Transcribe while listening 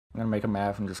I'm gonna make a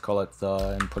map and just call it the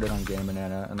and put it on Game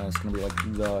Banana, and then it's gonna be like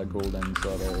the golden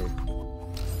strawberry.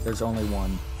 There's only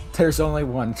one. There's only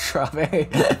one strawberry.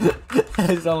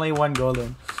 There's only one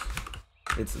golden.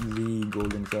 It's the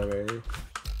golden strawberry.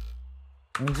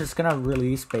 I'm just gonna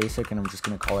release basic and I'm just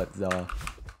gonna call it the,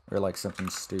 or like something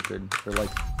stupid, or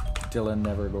like Dylan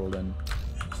Never Golden.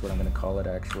 That's what I'm gonna call it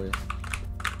actually.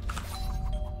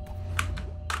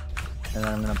 And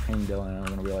then I'm gonna ping Dylan and I'm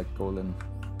gonna be like golden.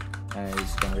 And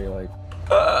he's gonna be like,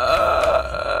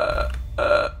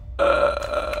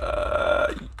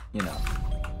 you know.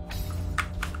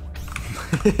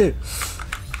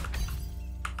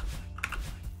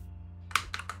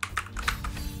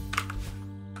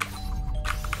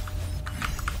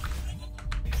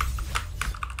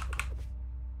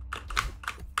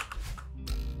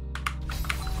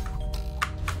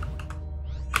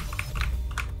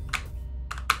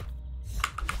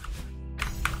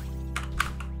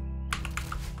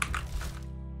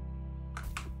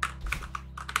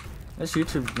 This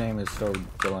YouTube name is still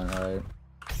Dylan, right?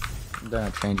 I'm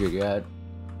gonna change it yet.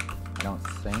 I don't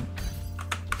think.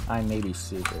 I may be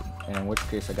stupid, and in which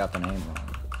case I got the name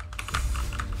wrong.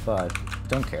 But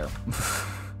don't care.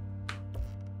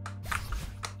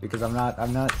 Because I'm not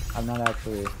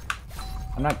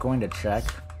going to check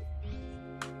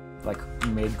like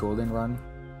mid golden run.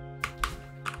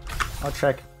 I'll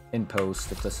check in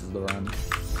post if this is the run.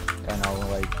 And I'll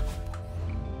like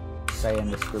say in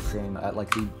description at like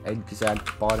the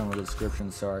exact bottom of the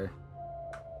description, sorry.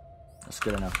 That's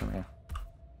good enough for me.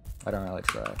 I don't really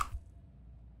try.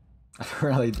 I don't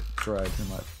really try too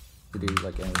much to do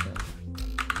like anything.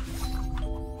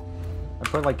 I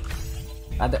put like,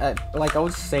 like I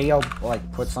would say I'll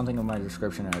like put something in my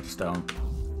description and I just don't,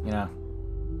 you know?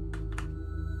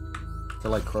 To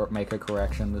like make a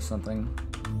correction to something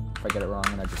if I get it wrong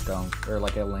and I just don't. Or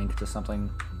like a link to something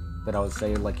that I would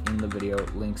say like in the video,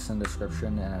 links in the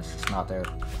description, and it's just not there.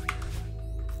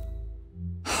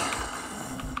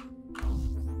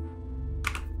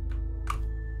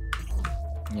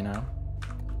 You know?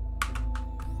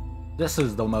 This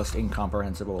is the most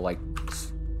incomprehensible, like,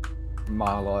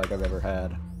 monologue I've ever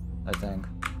had, I think.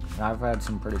 And I've had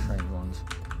some pretty strange ones.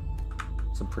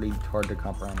 Some pretty hard to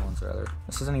comprehend ones, rather.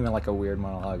 This isn't even like a weird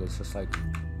monologue, it's just like,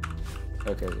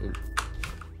 okay, you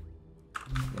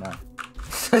know.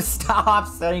 Stop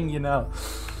saying, you know.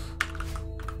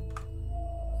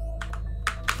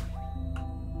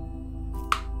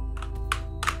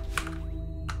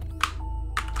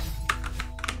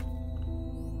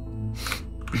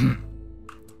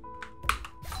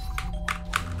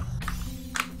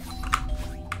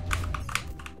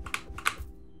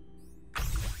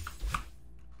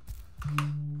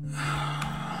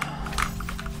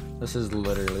 This is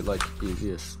literally like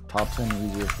easiest, top 10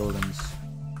 easiest goldens.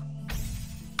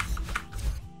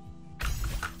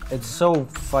 It's so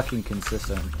fucking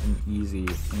consistent and easy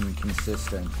and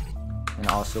consistent and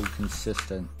also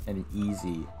consistent and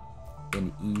easy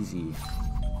and easy.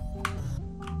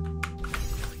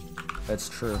 That's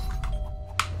true.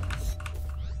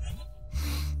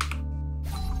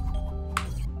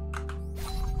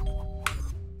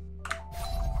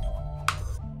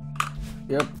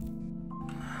 Yep.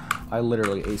 I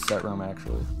literally aced that room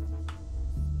actually.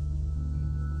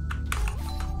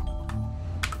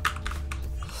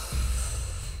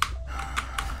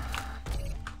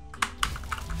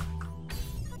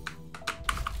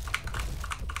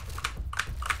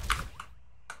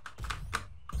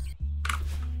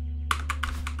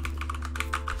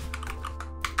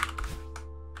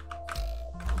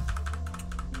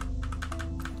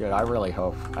 Dude, I really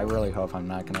hope I'm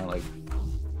not gonna like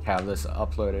have this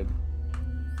uploaded.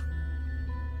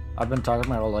 I've been talking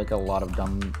about like a lot of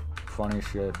dumb, funny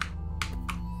shit,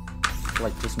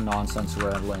 like just nonsense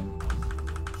rambling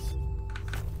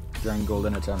during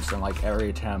golden attempts, and like every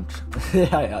attempt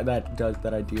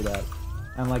that I do that,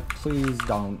 I'm like, please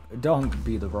don't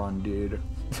be the run, dude.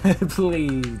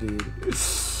 Please, dude.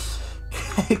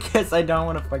 Because I don't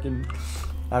want to fucking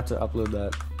have to upload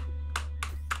that.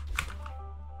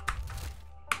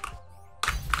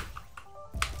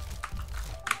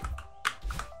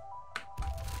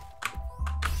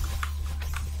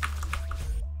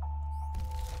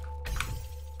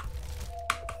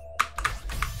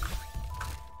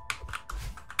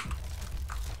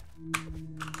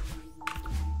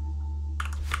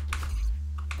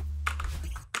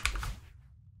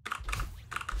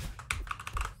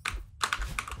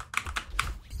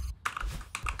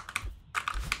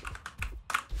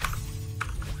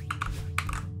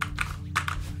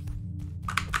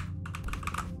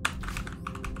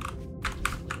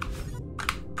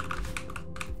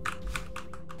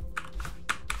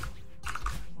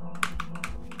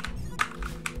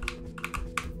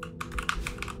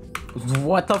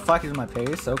 What the fuck is my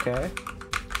pace? Okay.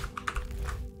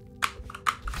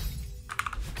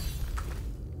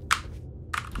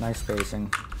 Nice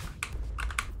pacing.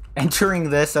 Entering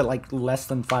this at like less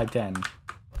than 5:10.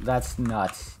 That's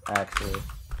nuts, actually.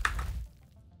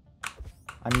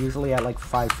 I'm usually at like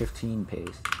 5:15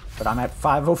 pace. But I'm at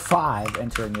 5:05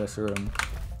 entering this room.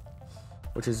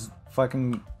 Which is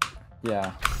fucking...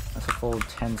 yeah. That's a full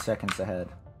 10 seconds ahead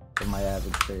of my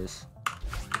average pace.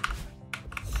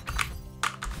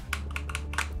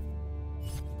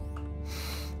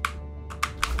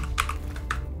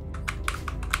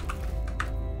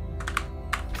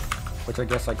 Which I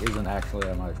guess like isn't actually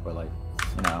that much, but like,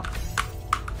 you know.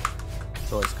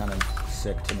 So it's kind of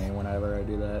sick to me whenever I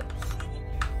do that.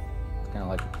 It's kind of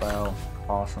like, wow,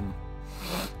 awesome.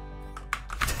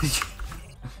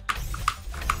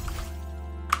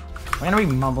 I'm gonna be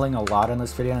mumbling a lot in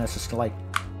this video, and it's just like,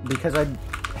 because I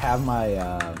have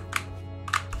my,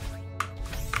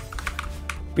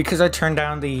 because I turned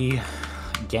down the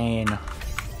gain, in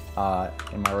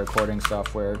my recording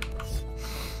software,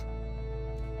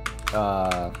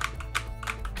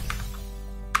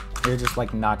 you're just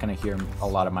like not gonna hear a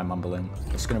lot of my mumbling.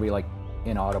 It's gonna be like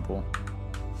inaudible.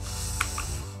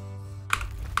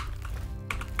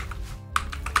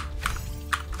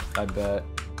 I bet.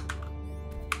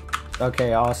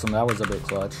 Okay, awesome. That was a bit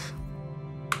clutch.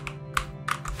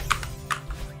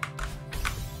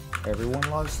 Everyone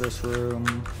loves this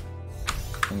room,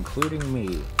 including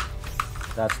me.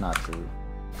 That's not true.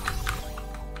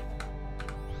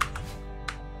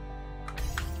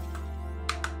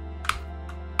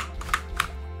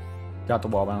 Got the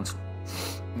wall bounce.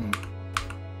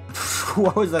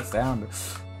 What was that sound?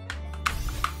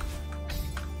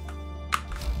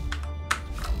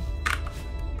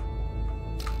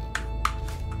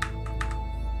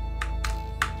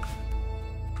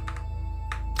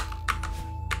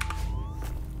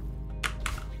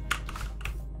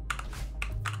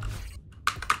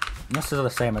 This is the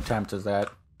same attempt as that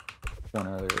one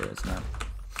earlier, isn't it?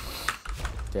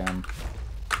 Damn.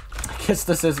 I guess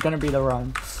this is gonna be the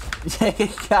run.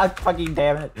 God fucking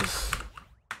damn it.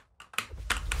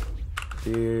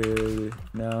 Dude,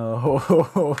 no.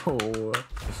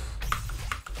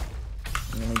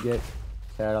 I'm gonna get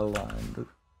Catalined.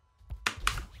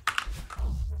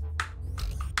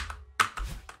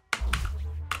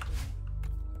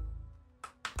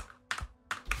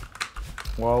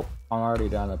 Well, I'm already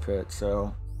down the pit,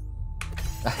 so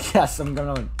I guess I'm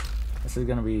gonna, this is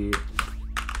gonna be,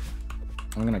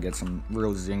 I'm gonna get some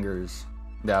real zingers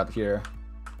out here.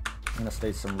 I'm gonna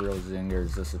state some real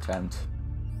zingers this attempt.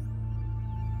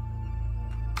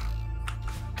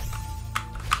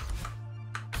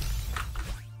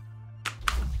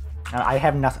 I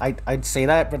have nothing, I'd say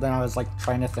that, but then I was like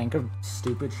trying to think of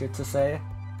stupid shit to say,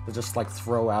 to just like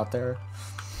throw out there,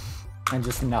 and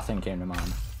just nothing came to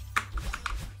mind.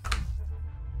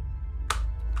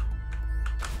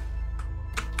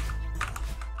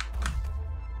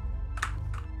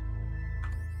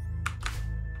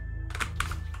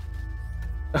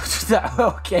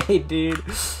 Okay, dude.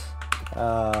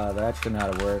 That should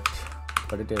not have worked,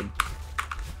 but it did.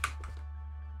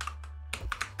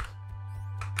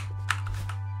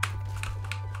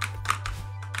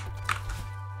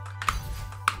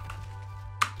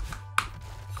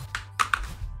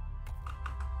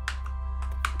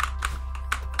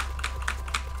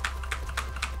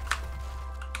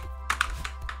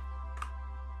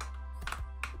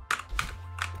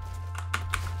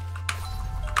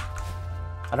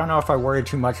 I don't know if I worry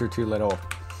too much or too little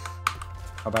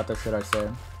about the shit I say.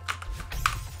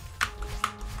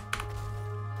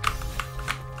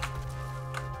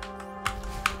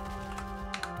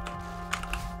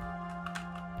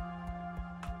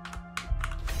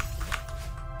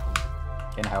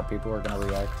 And how people are gonna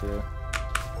react to it.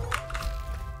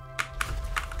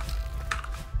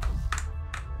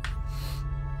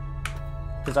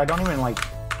 Because I don't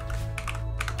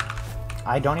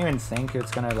even think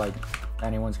it's gonna like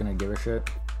anyone's gonna give a shit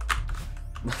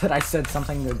that I said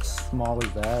something as small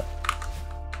as that,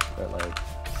 but like,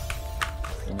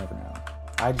 you never know.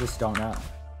 I just don't know.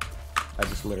 I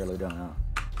just literally don't know.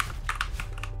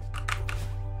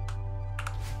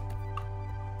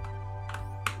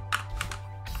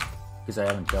 Because I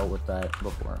haven't dealt with that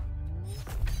before.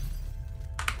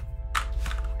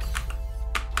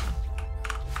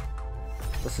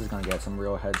 This is gonna get some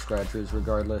real head scratchers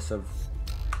regardless of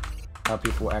how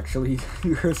people actually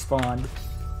respond.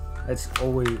 It's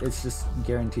just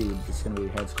guaranteed it's gonna be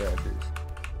head scratchers.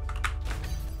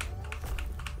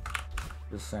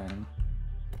 Just saying.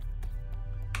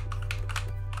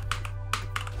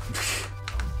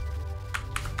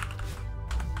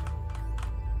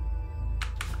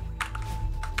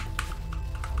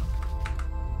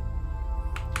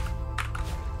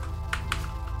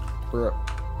 Bro.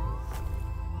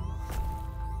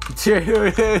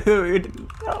 Dude,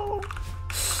 no.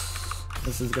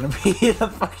 This is gonna be the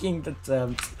fucking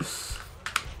attempt.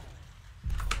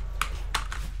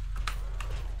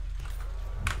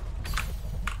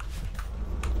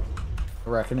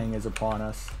 Reckoning is upon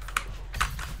us.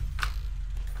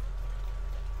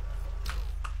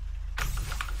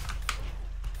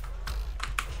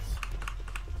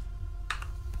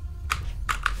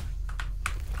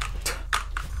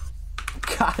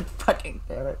 God fucking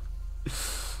damn it.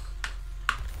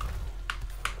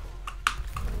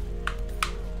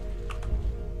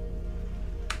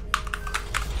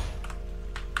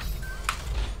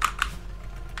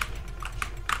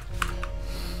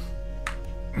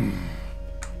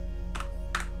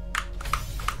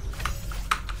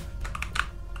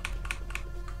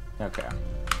 Okay.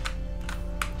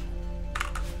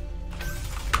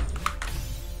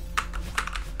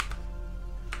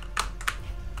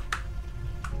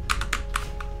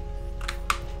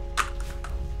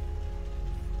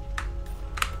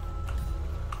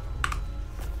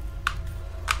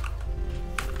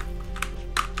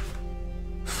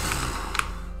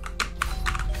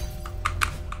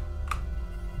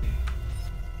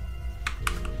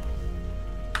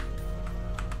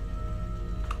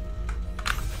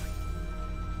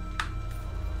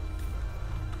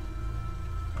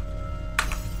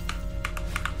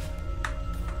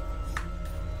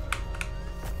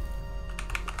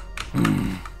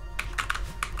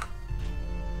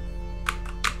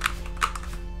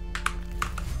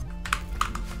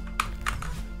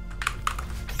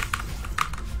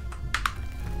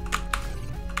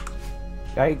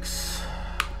 Yikes.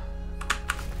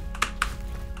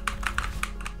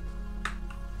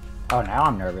 Oh, now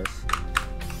I'm nervous.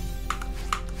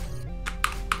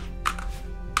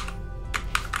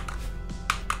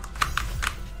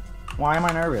 Why am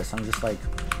I nervous? I'm just like,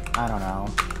 I don't know,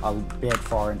 a bit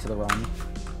far into the run.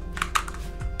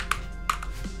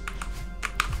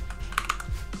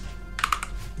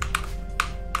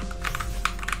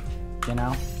 You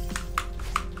know?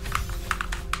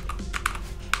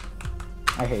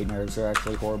 I hate nerves, they're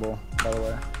actually horrible, by the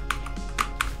way.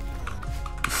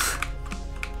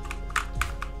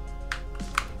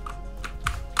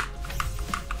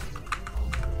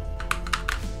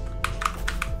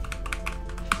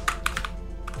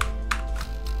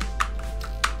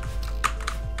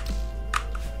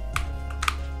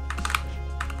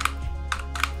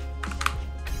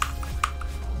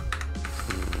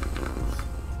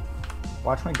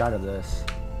 Watch me die to this.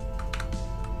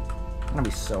 I'm gonna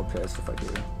be so pissed if I do.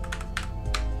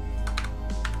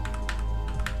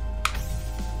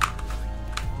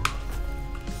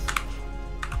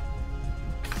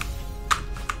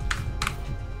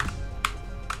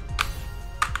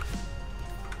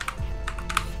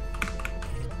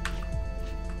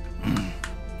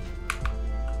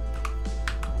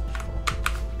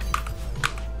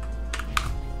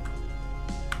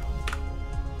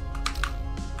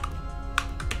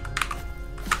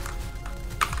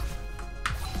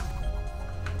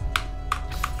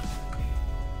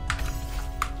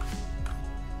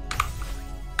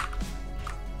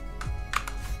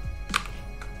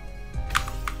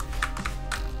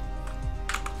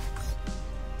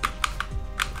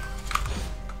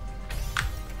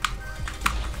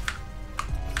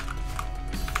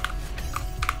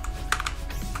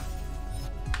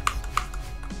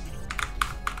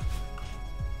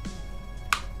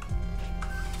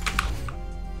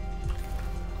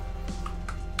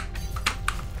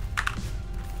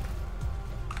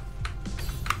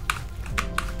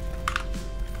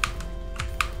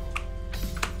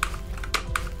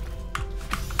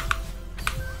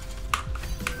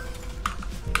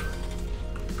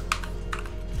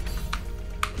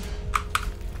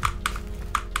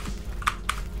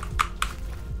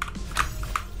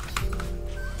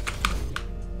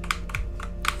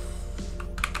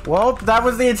 Well, that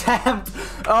was the attempt.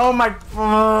 Oh my.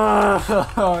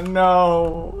 Oh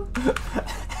no.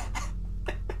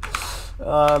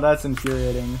 That's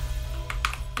infuriating.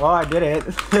 Well, I did it.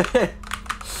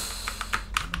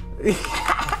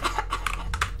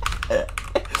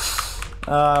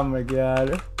 Oh my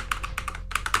god.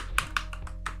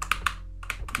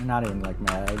 I'm not even like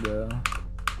mad though.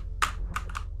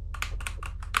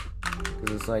 Cause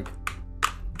it's like,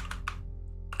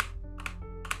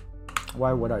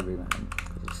 why would I be mad?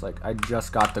 Cause it's like, I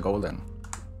just got the golden.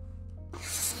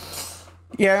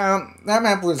 Yeah, that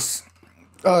map was,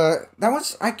 I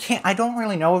don't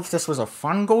really know if this was a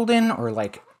fun golden or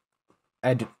like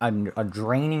a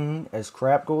draining as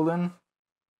crap golden.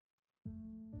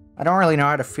 I don't really know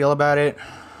how to feel about it.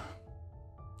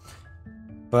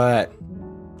 But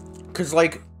because,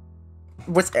 like,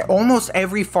 with almost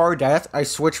every far death, I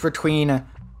switch between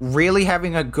really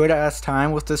having a good-ass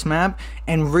time with this map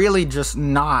and really just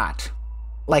not.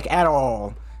 Like, at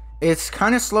all. It's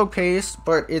kind of slow-paced,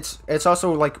 but it's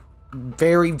also, like,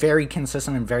 very, very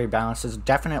consistent and very balanced. It's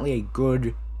definitely a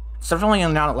good... It's definitely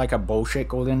not, like, a bullshit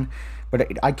golden,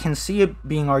 but I can see it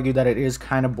being argued that it is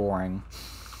kind of boring.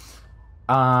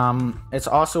 It's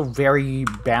also very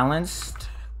balanced,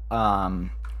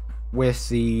 with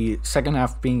the second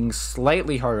half being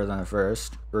slightly harder than the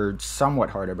first, or somewhat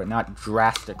harder, but not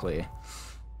drastically.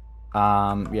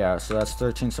 Yeah, so that's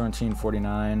 13, 17,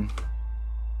 49.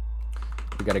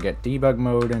 We gotta get debug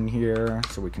mode in here,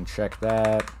 so we can check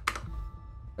that.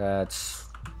 That's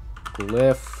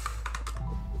Glyph.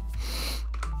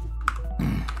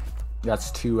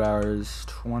 That's 2 hours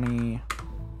 20.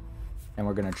 And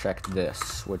we're gonna check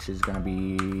this, which is gonna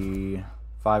be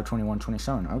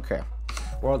 5:21:27. Okay.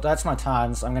 Well, that's my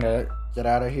times. I'm gonna get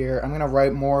out of here. I'm gonna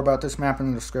write more about this map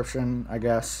in the description, I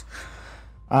guess.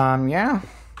 Yeah.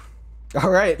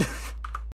 All right.